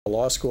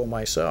law school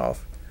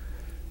myself,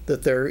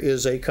 that there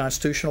is a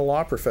constitutional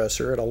law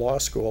professor at a law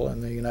school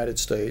in the United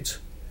States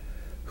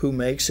who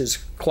makes his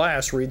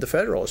class read the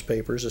Federalist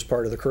Papers as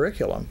part of the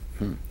curriculum.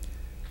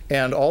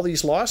 And all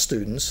these law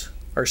students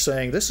are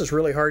saying, this is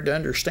really hard to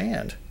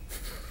understand.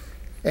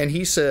 And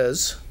he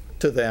says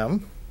to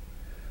them,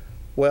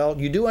 well,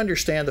 you do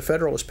understand the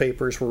Federalist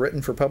Papers were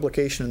written for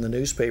publication in the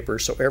newspaper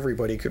so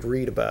everybody could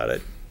read about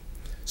it.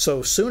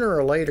 So sooner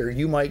or later,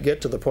 you might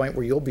get to the point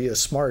where you'll be as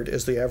smart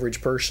as the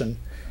average person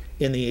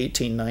in the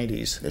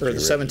 1890s or the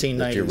 1790s.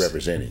 That you're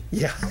representing.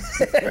 Yeah.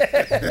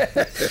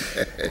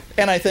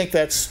 And I think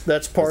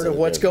that's part of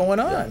what's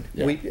going on.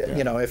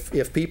 You know,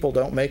 if people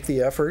don't make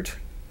the effort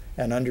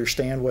and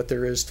understand what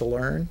there is to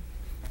learn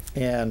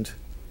and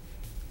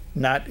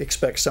not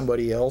expect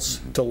somebody else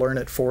to learn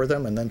it for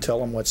them and then tell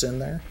them what's in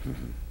there.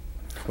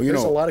 Well,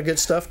 there's a lot of good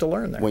stuff to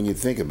learn there. When you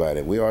think about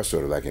it, we are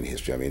sort of like in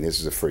history. I mean, this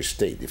is the first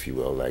state, if you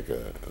will, like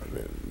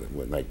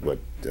what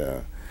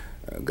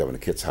Governor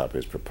Kitzhaber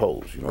has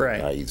proposed, you know,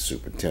 i.e. the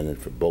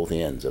superintendent for both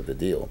ends of the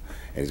deal.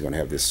 And he's going to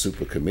have this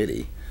super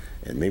committee,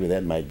 and maybe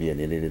that might be an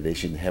area that they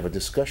should have a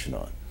discussion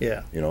on.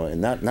 Yeah. You know, and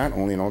not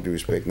only, in all due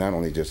respect, not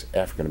only just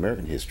African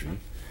American history,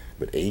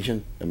 but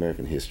Asian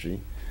American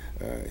history,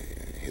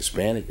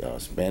 Hispanic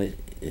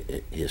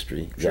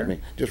history, sure. I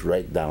mean, just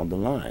right down the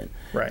line.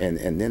 Right.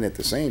 And then at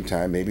the same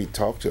time, maybe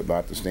talk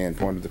about the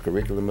standpoint of the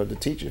curriculum of the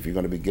teacher. If you're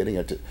going to be getting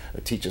a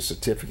teacher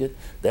certificate,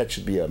 that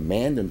should be a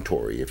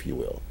mandatory, if you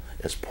will,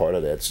 as part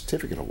of that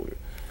certificate holder.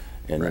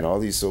 And then all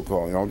these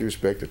so-called, in all due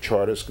respect, the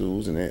charter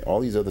schools and all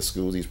these other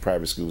schools, these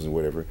private schools and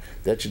whatever,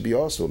 that should be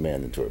also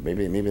mandatory.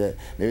 Maybe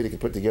they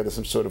could put together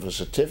some sort of a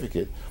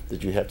certificate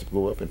that you have to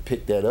go up and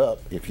pick that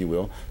up, if you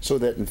will, so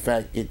that in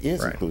fact it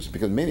is inclusive.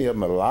 Because many of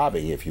them are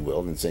lobbying, if you will,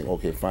 and saying,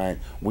 okay, fine,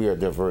 we are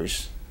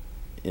diverse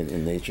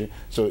in nature.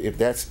 So if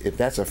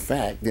that's a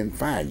fact, then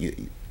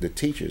fine. The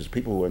teachers,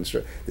 people who are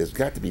instruct, there's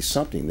got to be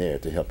something there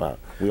to help out.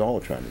 We all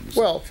are trying to do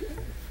something. Well,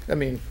 I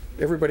mean,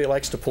 everybody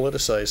likes to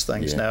politicize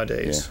things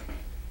nowadays. Yeah.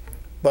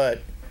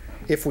 But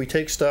if we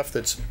take stuff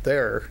that's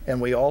there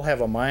and we all have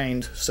a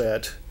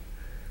mindset,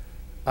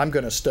 I'm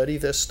going to study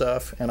this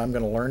stuff and I'm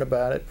going to learn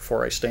about it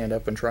before I stand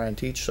up and try and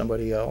teach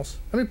somebody else.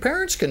 I mean,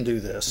 parents can do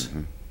this,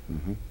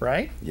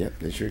 right? Yep,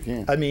 they sure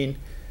can. I mean,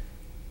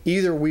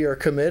 either we are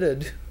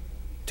committed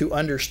to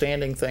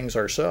understanding things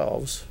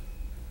ourselves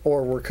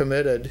or we're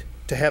committed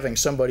to having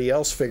somebody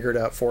else figure it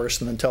out for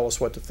us and then tell us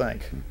what to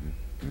think.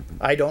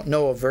 I don't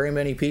know of very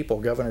many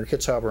people, Governor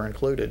Kitzhaber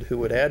included, who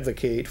would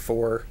advocate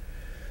for,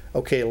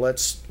 okay,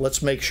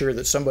 let's make sure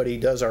that somebody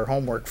does our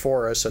homework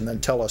for us and then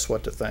tell us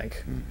what to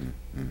think.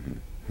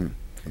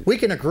 We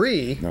can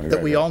agree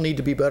that we all need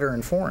to be better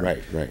informed.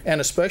 Right.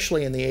 And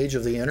especially in the age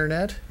of the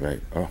internet.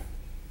 Right. Oh,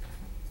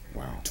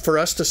 wow. For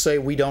us to say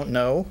we don't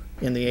know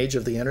in the age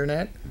of the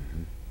internet,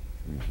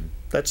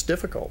 that's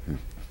difficult.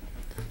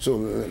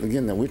 So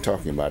again, now we're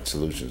talking about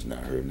solutions now,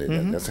 Herb.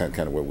 That's kind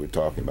of what we're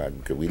talking about,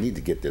 because we need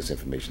to get this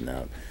information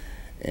out.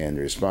 And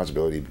the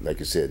responsibility, like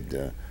you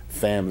said,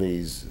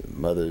 families,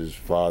 mothers,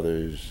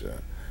 fathers,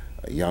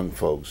 young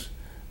folks.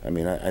 I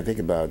mean, I think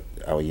about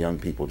our young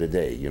people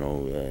today. You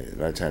know, a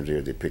lot of times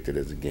they're depicted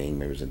as gang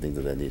members and things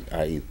of that nature,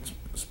 i.e.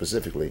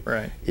 specifically,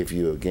 if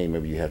you're a gang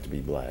member, you have to be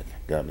black.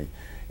 Got me?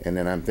 And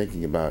then I'm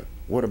thinking about,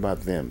 what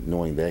about them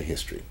knowing their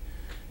history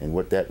and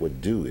what that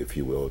would do, if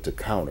you will, to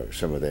counter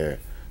some of their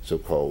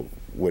so-called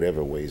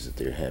whatever ways that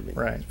they're having.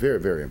 It's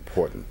very, very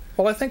important.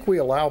 Well, I think we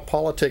allow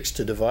politics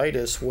to divide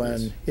us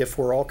when, if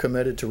we're all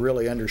committed to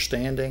really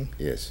understanding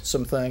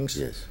some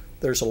things,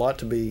 there's a lot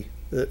to be,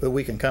 that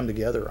we can come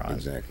together on.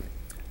 Exactly.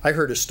 I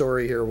heard a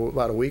story here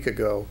about a week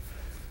ago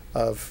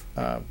of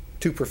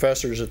two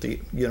professors at the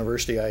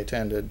university I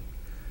attended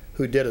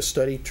who did a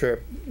study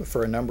trip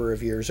for a number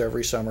of years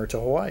every summer to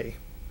Hawaii.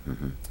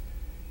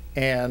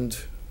 And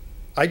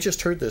I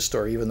just heard this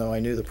story, even though I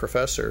knew the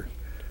professor.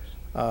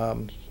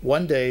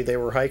 One day they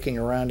were hiking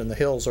around in the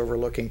hills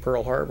overlooking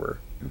Pearl Harbor.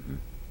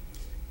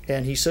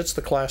 And he sits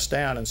the class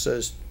down and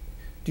says,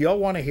 do y'all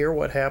want to hear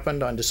what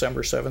happened on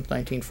December 7th,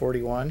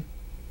 1941?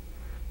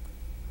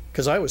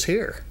 Because I was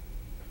here.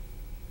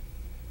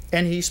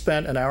 And he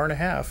spent an hour and a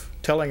half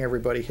telling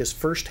everybody his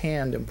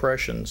firsthand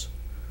impressions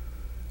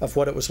of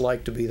what it was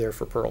like to be there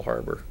for Pearl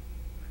Harbor.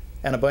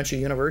 And a bunch of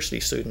university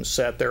students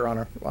sat there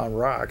on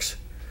rocks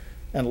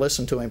and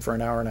listened to him for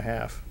an hour and a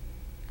half.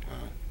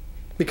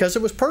 Because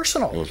it was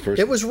personal. It was personal.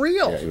 It was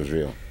real. Yeah, it was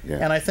real. Yeah.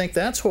 And I think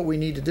that's what we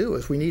need to do,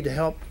 is we need to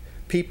help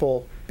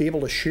people be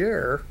able to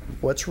share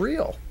what's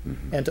real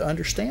and to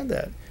understand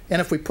that. And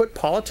if we put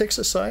politics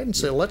aside and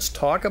say, let's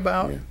talk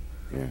about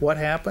what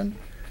happened,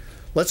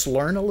 let's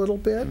learn a little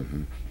bit,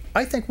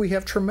 I think we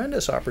have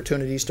tremendous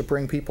opportunities to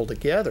bring people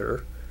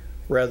together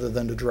rather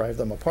than to drive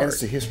them apart. That's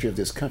the history of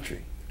this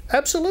country.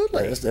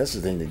 Absolutely. That's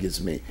the thing that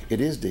gets me.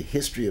 It is the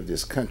history of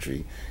this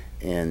country.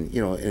 And,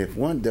 you know, if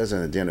one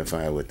doesn't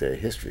identify with their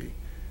history,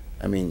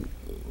 I mean,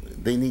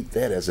 they need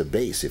that as a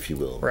base, if you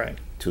will,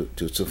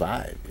 to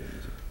survive.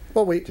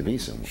 Well, to be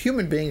someone.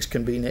 Human beings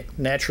can be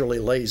naturally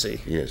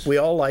lazy. Yes. We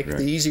all like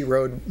the easy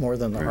road more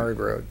than the hard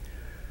road.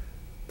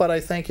 But I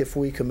think if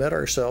we commit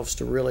ourselves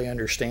to really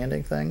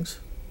understanding things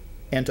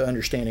and to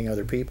understanding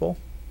other people,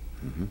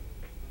 Mm-hmm.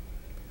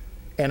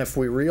 and if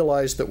we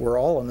realize that we're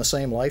all in the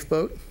same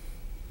lifeboat,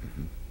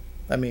 Mm-hmm.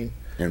 I mean,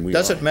 And we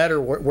doesn't are.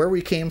 matter where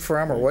we came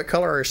from or what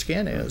color our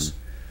skin is,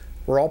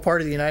 we're all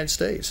part of the United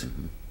States.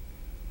 Mm-hmm.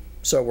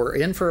 So we're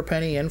in for a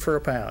penny, in for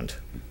a pound.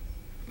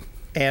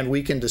 And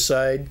we can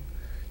decide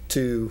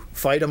to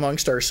fight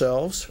amongst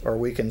ourselves, or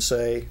we can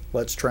say,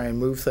 let's try and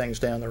move things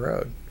down the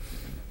road.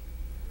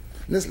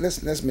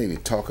 Let's maybe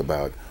talk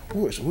about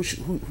who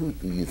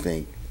do you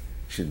think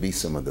should be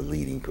some of the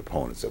leading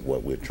proponents of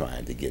what we're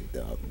trying to get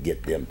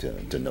them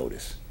to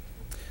notice.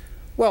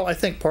 Well, I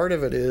think part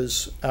of it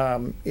is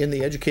in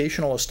the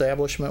educational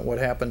establishment, what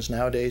happens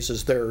nowadays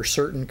is there are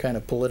certain kind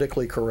of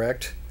politically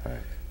correct Right.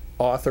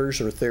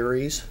 authors or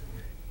theories,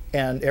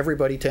 and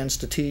everybody tends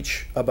to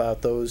teach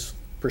about those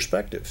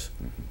perspectives.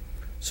 Mm-hmm.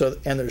 So,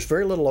 and there's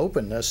very little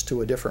openness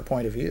to a different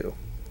point of view.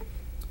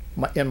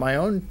 In my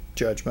own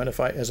judgment,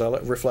 as I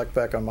reflect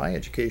back on my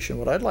education,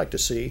 what I'd like to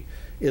see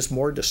is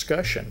more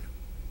discussion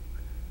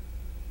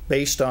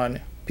based on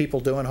people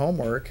doing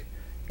homework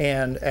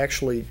and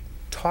actually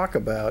talk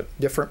about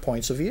different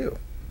points of view.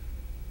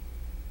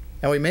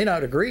 And we may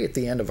not agree at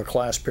the end of a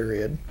class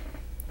period,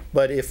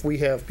 but if we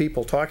have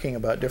people talking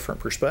about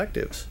different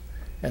perspectives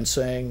and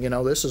saying,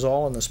 this is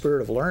all in the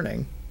spirit of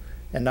learning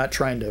and not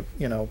trying to,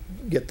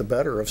 get the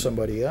better of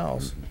somebody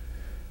else,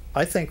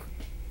 I think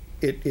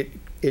it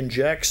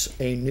injects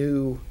a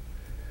new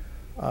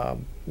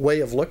way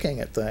of looking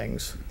at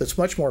things that's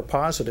much more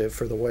positive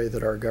for the way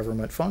that our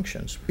government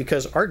functions.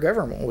 Because our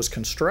government was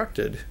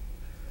constructed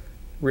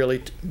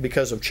really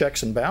because of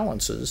checks and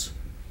balances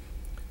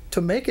to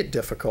make it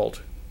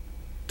difficult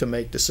to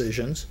make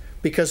decisions,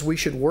 because we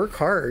should work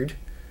hard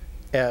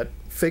at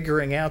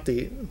figuring out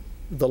the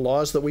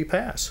laws that we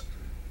pass.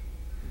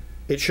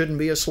 It shouldn't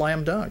be a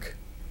slam dunk.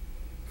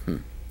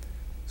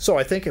 So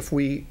I think if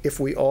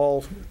we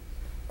all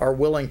are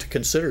willing to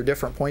consider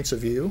different points of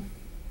view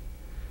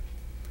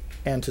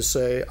and to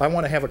say, I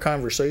want to have a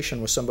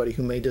conversation with somebody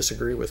who may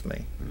disagree with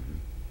me,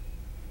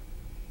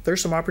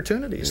 there's some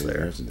opportunities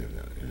there.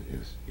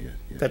 Yes.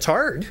 That's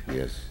hard.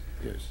 Yes.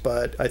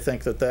 But I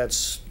think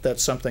that's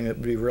something that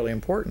would be really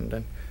important.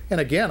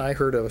 And again, I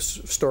heard a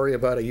story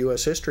about a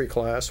U.S. history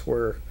class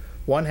where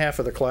one half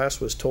of the class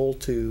was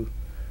told to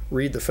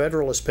read the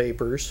Federalist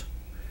Papers,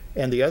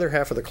 and the other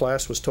half of the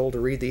class was told to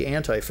read the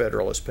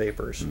Anti-Federalist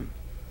Papers.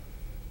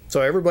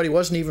 So everybody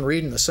wasn't even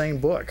reading the same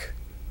book.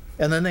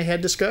 And then they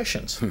had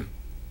discussions.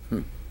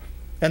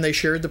 And they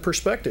shared the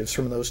perspectives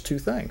from those two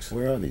things.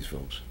 Where are these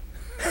folks?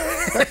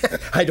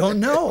 I don't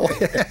know.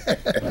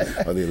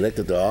 Are they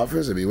elected to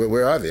office? I mean,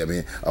 where are they? I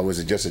mean, or was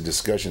it just a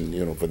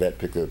discussion, for that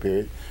particular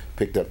period,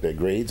 picked up their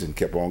grades and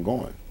kept on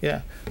going?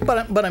 Yeah.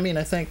 But I mean,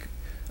 I think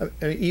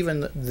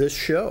even this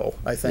show,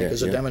 I think,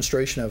 is a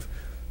demonstration of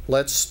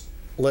let's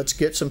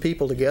get some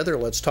people together,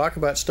 let's talk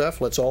about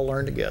stuff, let's all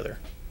learn together.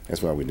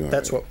 That's why we're doing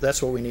That's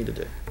it. what we need to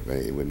do.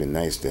 It would be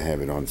nice to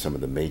have it on some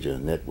of the major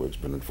networks,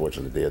 but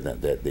unfortunately,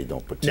 they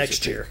don't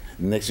participate.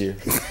 Next year.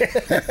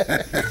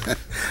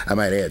 I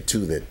might add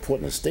too that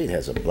Portland State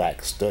has a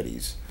Black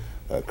Studies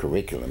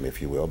curriculum,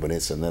 if you will, but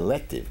it's an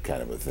elective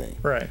kind of a thing.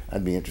 Right.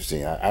 I'd be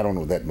interested. I don't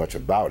know that much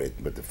about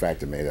it, but the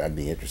fact of it, I'd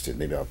be interested.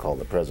 Maybe I'll call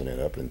the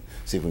president up and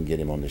see if we can get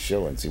him on the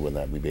show and see whether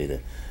or not we be able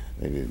to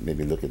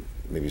maybe look at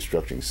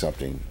structuring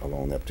something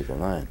along that particular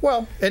line.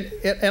 Well, and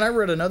I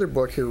read another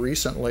book here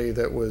recently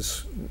that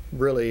was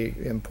really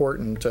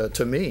important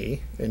to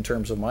me in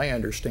terms of my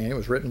understanding. It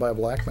was written by a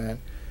black man,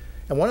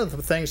 and one of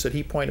the things that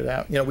he pointed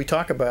out, we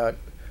talk about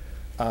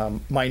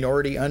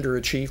minority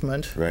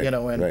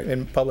underachievement,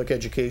 in public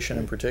education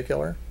in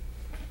particular,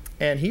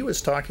 and he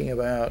was talking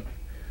about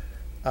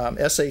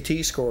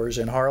SAT scores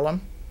in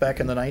Harlem back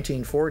in the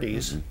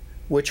 1940s,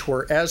 which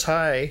were as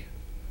high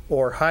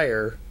or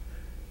higher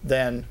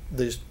than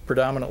the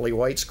predominantly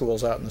white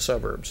schools out in the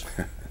suburbs.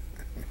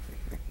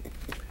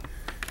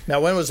 Now,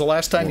 when was the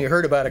last time you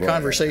heard about a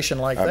conversation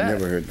like that? I've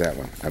never heard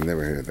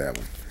that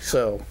one.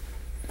 So,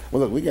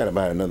 well, look, we got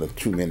about another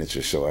 2 minutes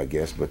or so, I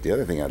guess. But the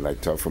other thing I'd like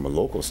to talk from a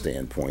local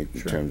standpoint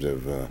in terms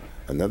of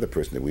another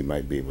person that we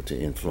might be able to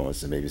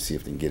influence and maybe see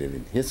if they can get it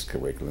in his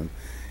curriculum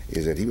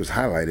is that he was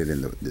highlighted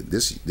in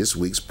this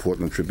week's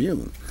Portland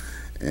Tribune,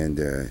 and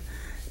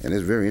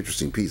it's a very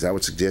interesting piece. I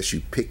would suggest you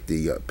pick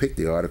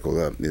the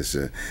article up. This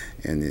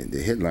and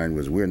the headline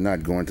was "We're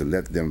not going to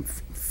let them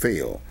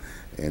fail,"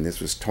 and this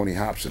was Tony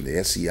Hobson,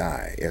 the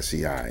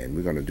SEI, and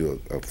we're going to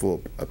do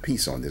a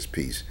piece on this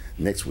piece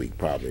next week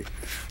probably.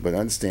 But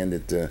understand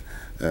that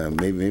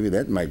maybe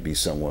that might be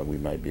someone we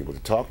might be able to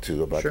talk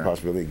to about the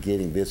possibility of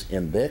getting this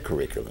in their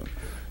curriculum.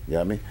 You know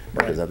what I mean?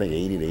 Because I think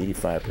 80 to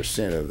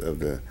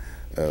 85%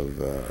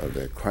 of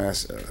their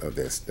class of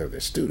their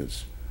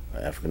students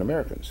are African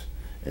Americans.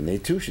 And they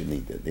too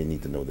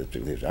need to know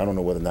this. I don't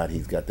know whether or not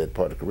he's got that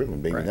part of the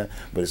curriculum, maybe not.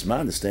 But it's my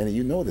understanding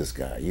you know this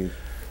guy.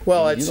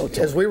 Well,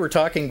 as we were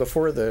talking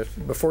before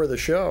the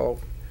show,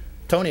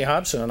 Tony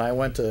Hobson and I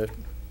went to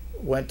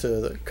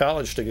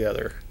college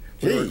together.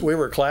 We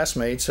were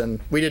classmates, and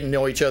we didn't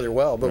know each other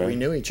well, but we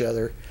knew each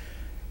other.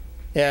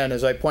 And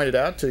as I pointed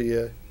out to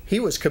you, he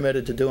was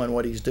committed to doing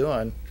what he's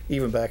doing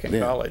even back in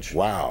college.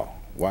 Wow.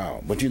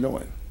 But you know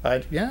it.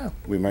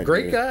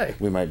 Great guy.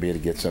 We might be able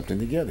to get something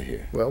together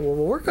here. Well, we'll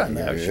work on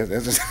that.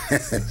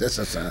 That's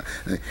a sign.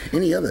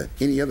 Any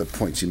other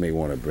points you may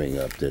want to bring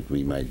up that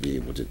we might be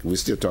able to? We're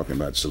still talking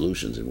about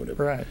solutions and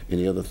whatever. Right.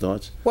 Any other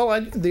thoughts?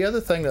 Well, the other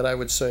thing that I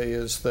would say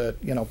is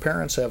that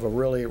parents have a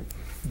really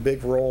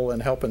big role in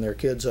helping their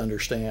kids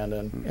understand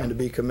and to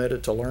be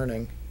committed to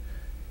learning.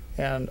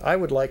 And I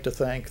would like to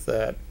think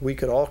that we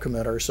could all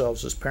commit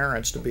ourselves as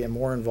parents to being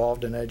more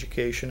involved in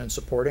education and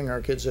supporting our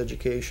kids'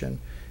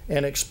 education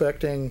and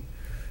expecting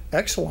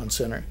excellence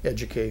in our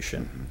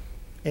education,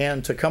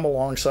 and to come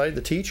alongside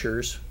the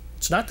teachers.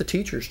 It's not the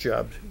teacher's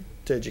job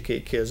to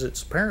educate kids,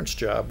 it's the parents'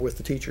 job with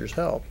the teacher's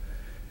help.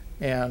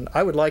 And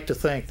I would like to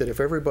think that if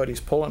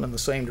everybody's pulling in the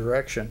same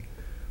direction,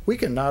 we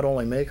can not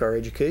only make our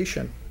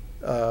education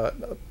a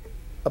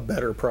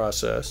better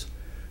process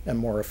and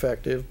more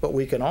effective, but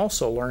we can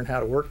also learn how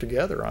to work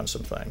together on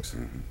some things.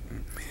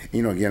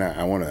 Again,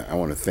 I want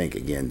to thank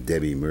again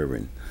Debbie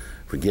Mervyn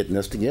for getting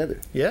us together.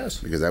 Yes.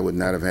 Because I would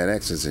not have had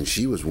access, and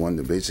she was one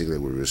that basically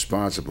was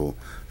responsible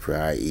for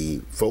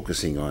IE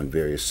focusing on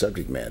various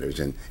subject matters,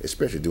 and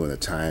especially during the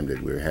time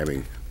that we were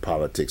having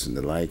politics and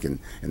the like, and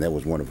that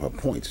was one of her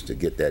points, to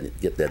get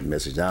that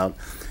message out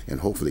and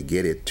hopefully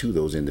get it to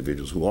those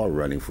individuals who are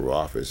running for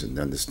office and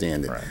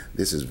understand that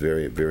this is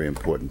very, very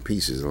important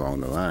pieces along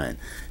the line.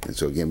 And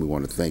so again, we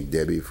want to thank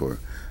Debbie for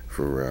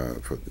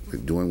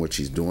doing what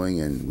she's doing,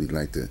 and we'd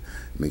like to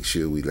make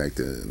sure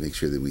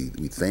that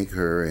we thank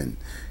her and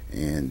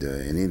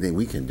anything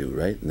we can do,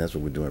 right? And that's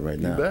what we're doing right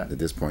now at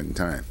this point in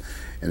time.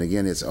 And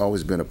again, it's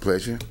always been a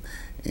pleasure.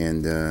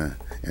 And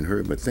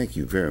Herbert, thank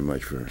you very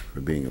much for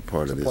being a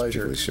part of this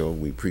particular show.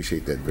 We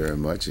appreciate that very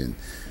much, and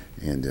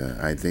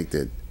I think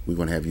that we're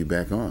going to have you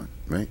back on,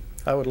 right?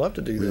 I would love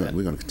to do that.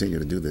 We're going to continue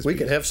to do this. We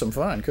could have some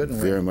fun, couldn't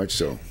we? Very much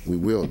so. We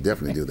will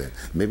definitely do that.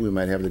 Maybe we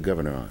might have the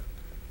governor on.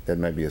 That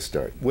might be a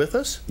start. With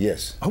us?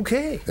 Yes.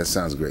 Okay. That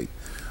sounds great.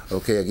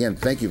 Okay, again,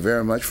 thank you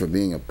very much for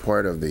being a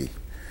part of the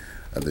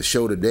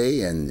show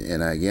today.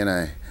 And again,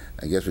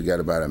 I guess we got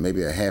about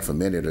maybe a half a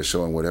minute or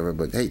so and whatever.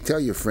 But hey, tell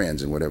your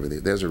friends and whatever.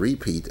 There's a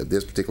repeat of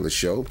this particular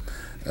show.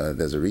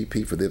 There's a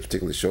repeat for this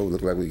particular show.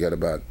 Look like we got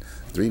about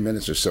 3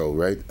 minutes or so,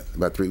 right?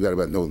 About three.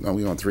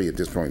 We're on 3 at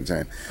this point in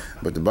time.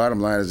 But the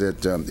bottom line is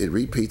that it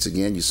repeats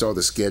again. You saw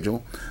the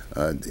schedule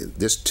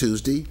this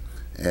Tuesday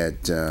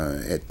at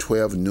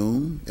 12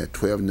 noon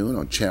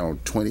on channel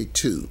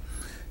 22,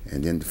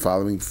 and then the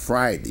following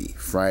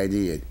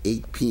Friday at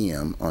 8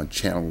 p.m. on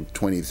channel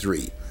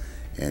 23.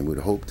 And we'd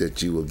hope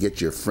that you will get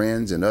your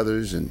friends and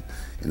others and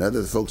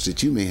other folks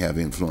that you may have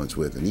influence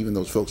with, and even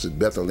those folks at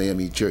Bethel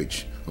AME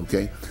Church.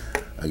 Okay,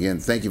 again,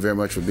 thank you very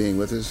much for being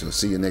with us. I'll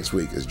see you next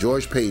week. As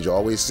George Page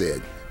always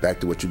said,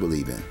 back to what you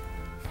believe in.